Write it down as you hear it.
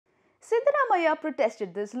Siddaramaiah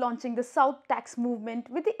protested this, launching the South tax movement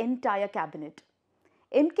with the entire cabinet.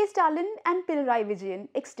 M.K. Stalin and Pinarayi Vijayan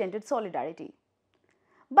extended solidarity.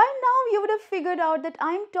 By now, you would have figured out that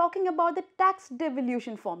I am talking about the tax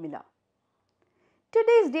devolution formula.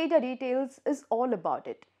 Today's data details is all about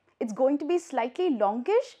it. It's going to be slightly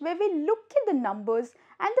longish, where we look at the numbers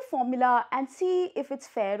and the formula and see if it's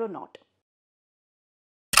fair or not.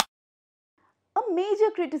 A major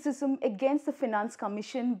criticism against the Finance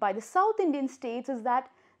Commission by the South Indian states is that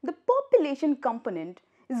the population component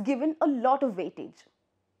is given a lot of weightage.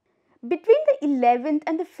 Between the 11th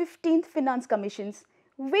and the 15th Finance Commissions,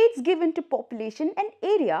 weights given to population and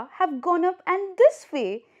area have gone up, and this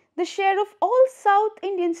way the share of all South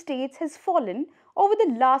Indian states has fallen over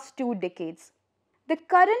the last 2 decades. The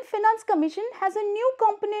current Finance Commission has a new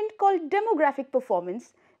component called demographic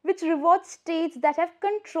performance, which rewards states that have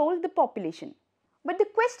controlled the population. But the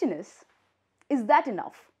question is that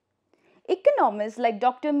enough? Economists like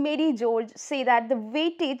Dr. Mary George say that the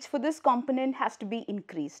weightage for this component has to be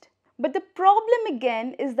increased. But the problem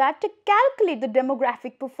again is that to calculate the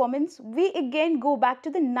demographic performance, we again go back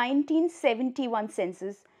to the 1971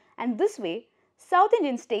 census, and this way South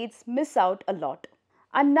Indian states miss out a lot.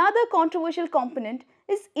 Another controversial component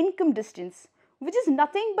is income distance, which is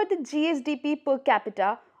nothing but the GSDP per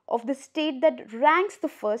capita of the state that ranks the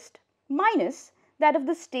first minus that of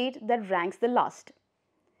the state that ranks the last.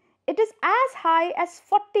 It is as high as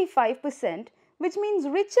 45%, which means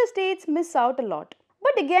richer states miss out a lot.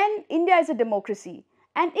 But again, India is a democracy,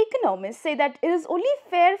 and economists say that it is only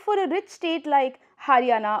fair for a rich state like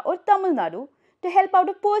Haryana or Tamil Nadu to help out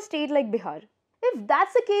a poor state like Bihar. If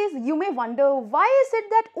that's the case, you may wonder, why is it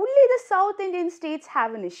that only the South Indian states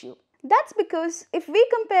have an issue? That's because if we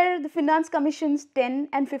compare the Finance Commission's 10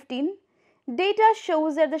 and 15, data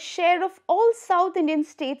shows that the share of all South Indian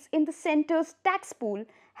states in the centre's tax pool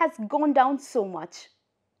has gone down so much.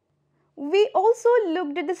 We also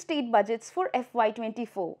looked at the state budgets for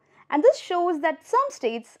FY24, and this shows that some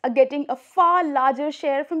states are getting a far larger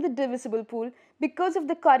share from the divisible pool because of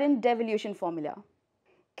the current devolution formula.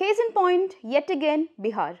 Case in point, yet again,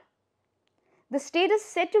 Bihar. The state is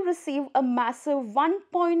set to receive a massive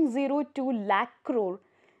 1.02 lakh crore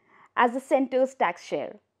as the centre's tax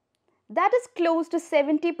share. That is close to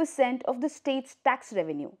 70% of the state's tax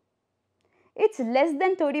revenue. It's less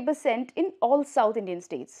than 30% in all South Indian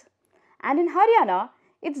states. And in Haryana,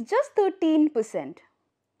 it's just 13%.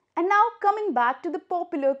 And now coming back to the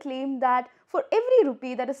popular claim that for every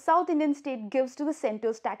rupee that a South Indian state gives to the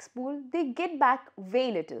centre's tax pool, they get back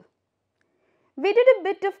very little. We did a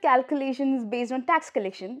bit of calculations based on tax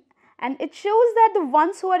collection, and it shows that the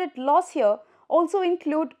ones who are at loss here also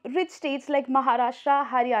include rich states like Maharashtra,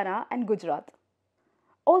 Haryana and Gujarat.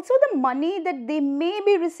 Also, the money that they may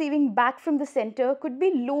be receiving back from the centre could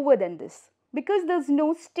be lower than this, because there's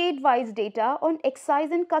no state-wise data on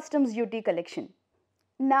excise and customs duty collection.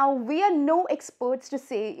 Now, we are no experts to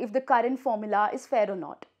say if the current formula is fair or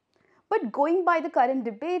not. But going by the current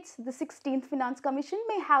debates, the 16th Finance Commission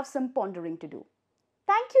may have some pondering to do.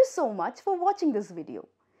 Thank you so much for watching this video.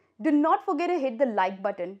 Do not forget to hit the like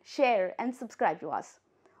button, share and subscribe to us.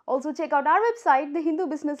 Also check out our website,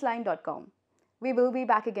 thehindubusinessline.com. We will be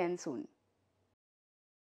back again soon.